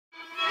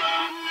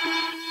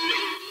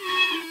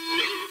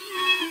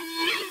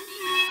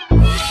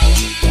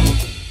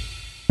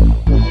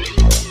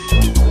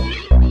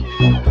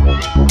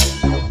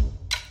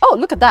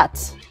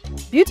that.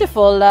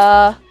 Beautiful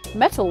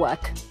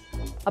metalwork.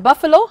 A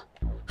buffalo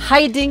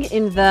hiding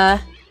in the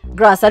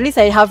grass. At least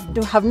I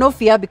have no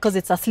fear because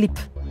it's asleep.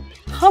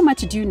 How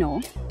much do you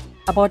know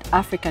about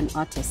African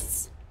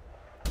artists?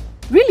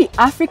 Really,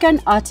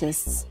 African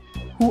artists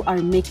who are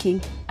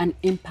making an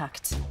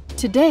impact.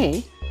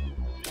 Today,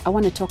 I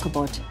want to talk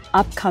about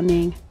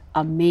upcoming,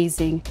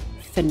 amazing,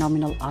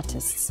 phenomenal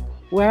artists.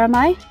 Where am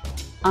I?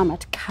 I'm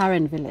at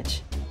Karen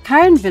Village.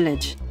 Karen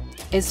Village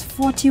is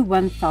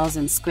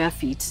 41,000 square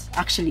feet,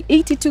 actually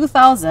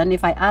 82,000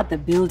 if I add the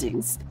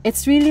buildings.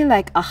 It's really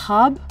like a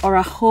hub or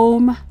a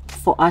home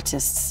for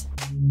artists.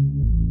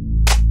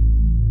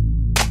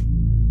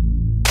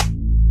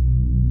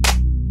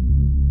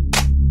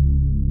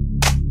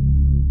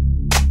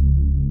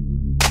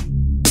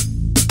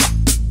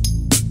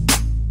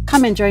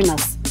 Come and join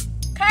us.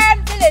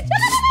 Karen Village.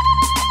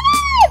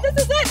 This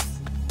is it.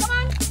 Come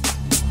on.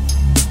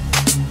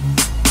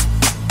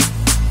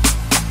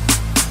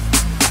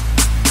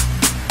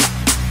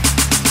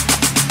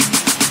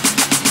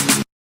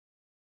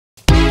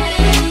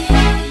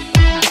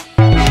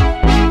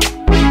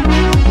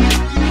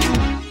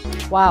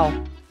 Wow.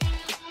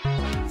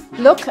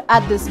 Look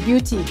at this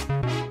beauty.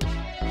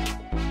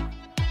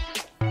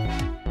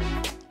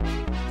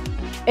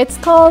 It's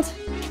called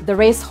The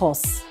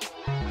Racehorse.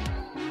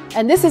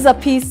 And this is a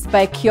piece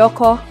by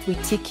Kyoko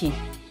Witiki.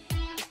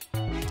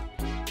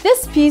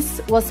 This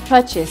piece was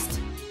purchased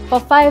for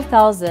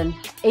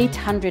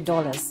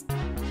 $5,800.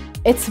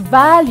 Its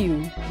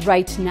value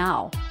right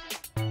now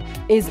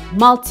is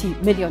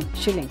multi-million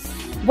shillings.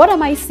 What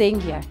am I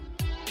saying here?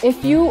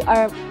 If you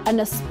are an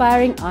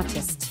aspiring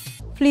artist,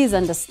 please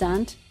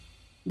understand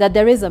that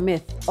there is a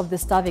myth of the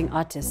starving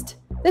artist.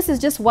 This is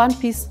just one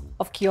piece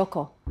of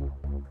Kyoko.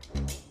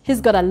 He's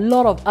got a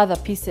lot of other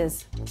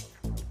pieces.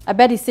 I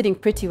bet he's sitting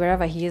pretty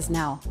wherever he is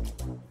now.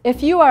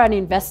 If you are an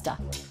investor,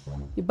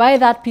 you buy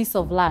that piece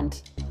of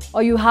land,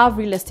 or you have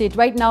real estate.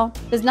 Right now,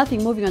 there's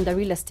nothing moving on the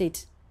real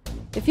estate.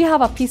 If you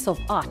have a piece of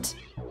art,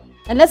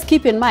 and let's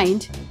keep in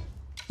mind,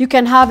 you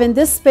can have in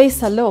this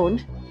space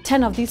alone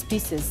 10 of these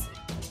pieces.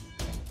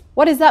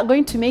 What is that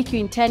going to make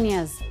you in 10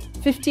 years,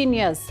 15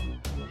 years?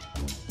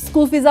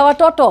 School fees our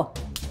watoto.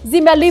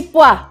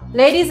 Zimelipwa.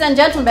 Ladies and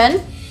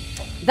gentlemen,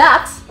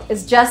 that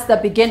is just the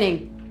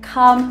beginning.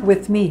 Come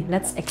with me,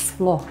 let's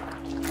explore.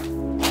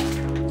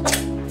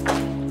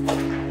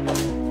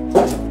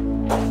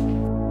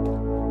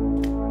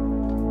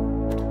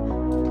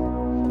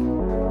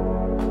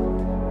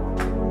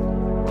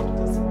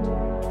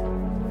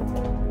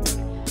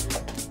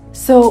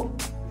 So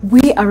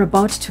we are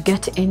about to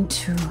get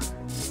into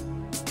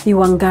the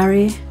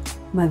Wangari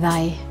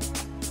Maathai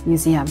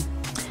Museum.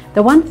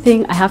 The one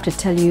thing I have to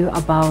tell you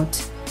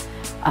about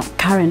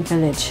Karen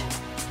Village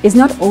is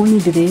not only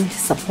do they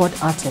support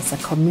artists, a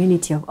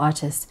community of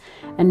artists,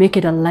 and make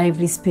it a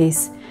lively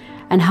space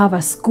and have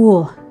a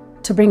school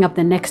to bring up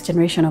the next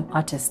generation of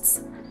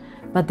artists,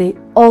 but they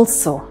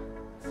also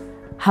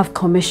have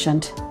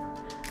commissioned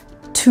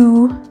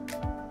 2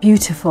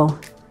 beautiful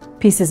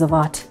pieces of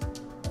art.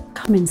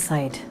 Come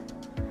inside.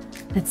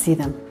 Let's see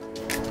them.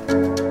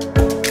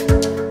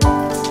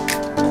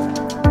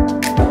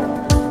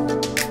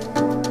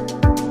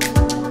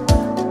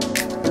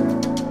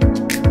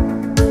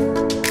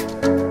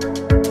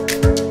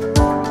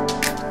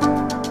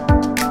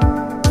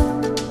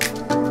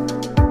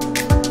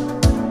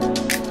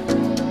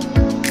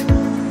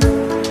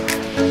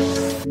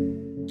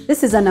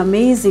 This is an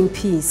amazing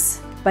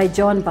piece by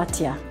John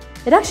Bhatia.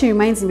 It actually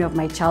reminds me of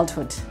my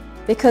childhood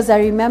because I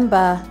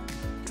remember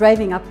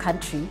driving up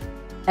country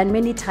and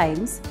many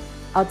times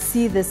I'd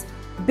see these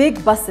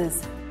big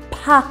buses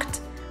packed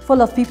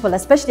full of people,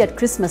 especially at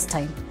Christmas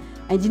time.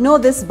 And you know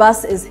this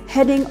bus is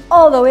heading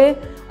all the way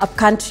up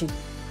country.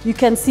 You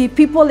can see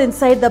people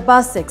inside the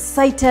bus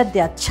excited,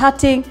 they are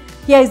chatting.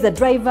 Here is the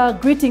driver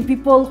greeting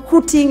people,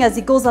 hooting as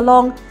he goes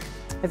along.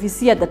 If you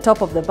see at the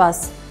top of the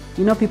bus,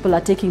 you know people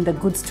are taking the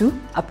goods to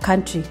up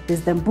country.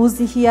 There's the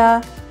mbuzi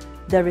here,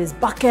 there is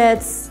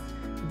buckets,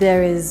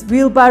 there is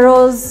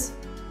wheelbarrows.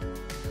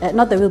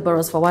 Not the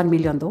wheelbarrows for 1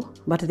 million though,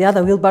 but the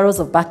other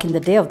wheelbarrows of back in the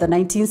day of the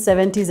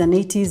 1970s and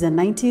 80s and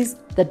 90s,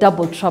 the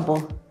double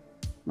trouble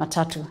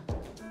matatu.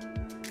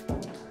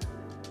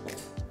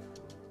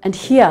 And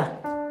here,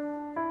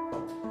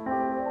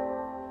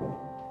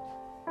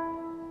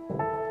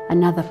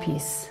 another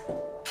piece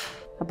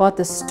about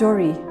the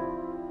story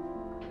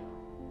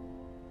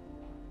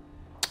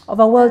of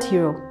a world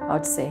hero, I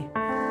would say,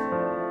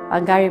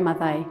 Wangari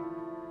Maathai.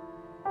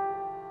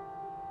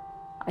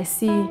 I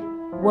see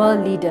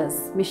world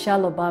leaders,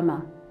 Michelle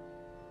Obama,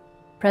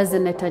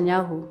 President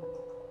Netanyahu,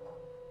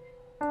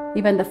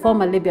 even the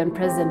former Libyan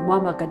President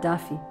Muammar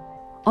Gaddafi,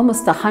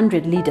 almost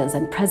 100 leaders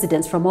and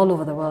presidents from all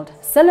over the world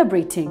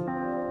celebrating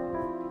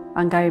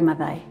Wangari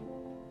Maathai.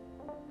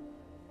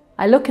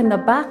 I look in the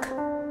back,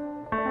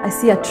 I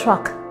see a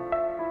truck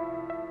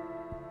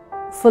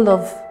full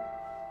of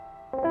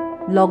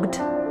logged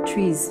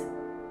trees,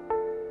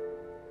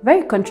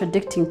 very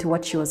contradicting to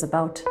what she was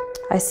about.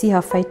 I see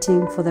her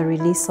fighting for the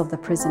release of the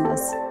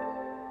prisoners.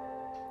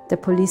 the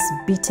police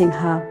beating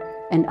her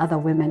and other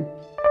women.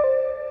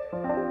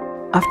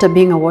 After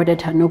being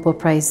awarded her Nobel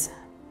Prize,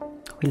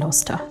 we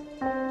lost her.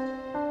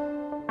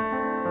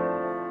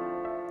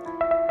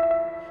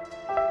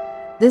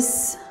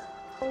 This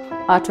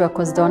artwork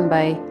was done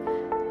by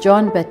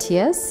John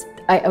Batias.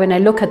 When I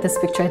look at this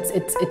picture,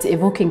 it's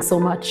evoking so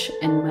much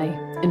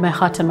in my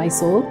heart and my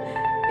soul.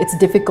 It's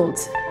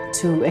difficult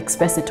to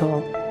express it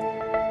all.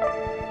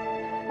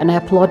 And I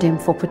applaud him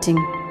for putting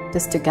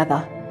this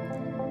together.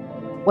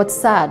 What's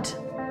sad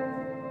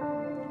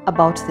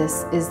about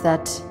this is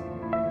that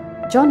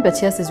John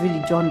Batias is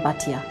really John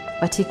Batia,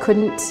 but he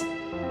couldn't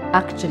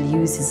actually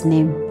use his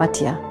name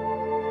Batia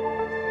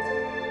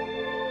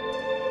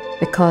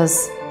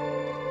because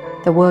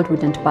the world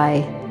wouldn't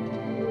buy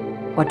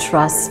or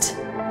trust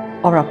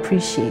or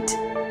appreciate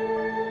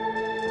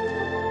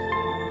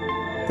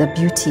the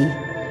beauty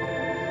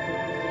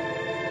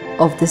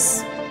of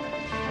this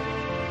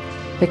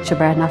picture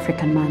by an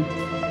African man.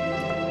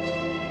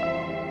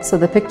 So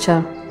the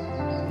picture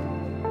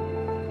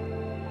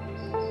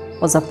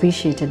was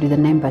appreciated with the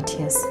name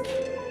Batias,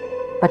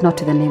 but not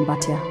with the name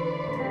Batia.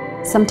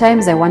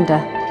 Sometimes I wonder,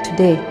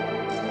 today,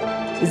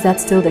 is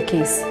that still the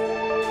case?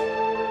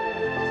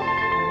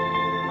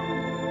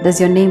 Does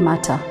your name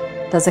matter?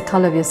 Does the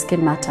color of your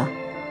skin matter?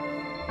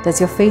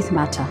 Does your faith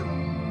matter?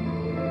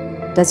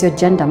 Does your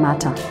gender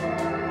matter?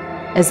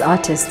 As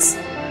artists,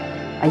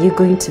 are you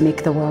going to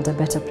make the world a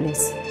better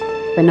place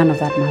when none of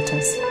that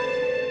matters?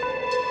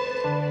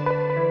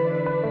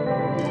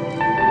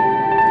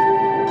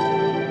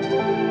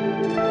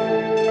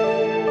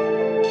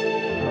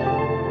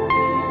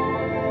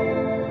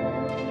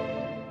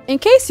 In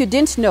case you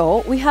didn't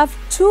know, we have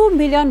 2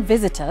 million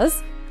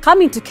visitors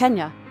coming to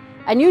Kenya.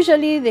 And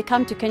usually they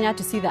come to Kenya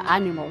to see the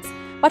animals.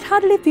 But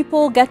hardly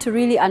people get to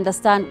really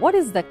understand what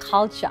is the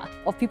culture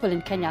of people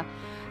in Kenya.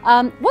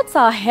 What's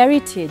our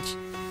heritage?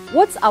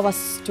 What's our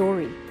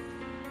story?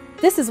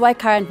 This is why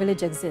Current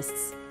Village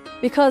exists.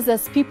 Because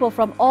there's people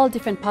from all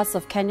different parts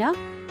of Kenya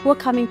who are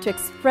coming to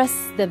express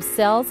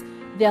themselves,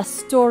 their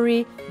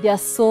story, their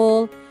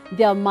soul,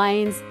 their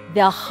minds,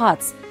 their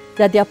hearts,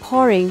 that they're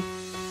pouring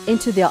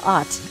into their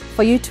art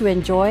for you to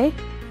enjoy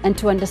and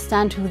to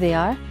understand who they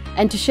are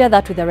and to share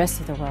that with the rest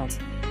of the world.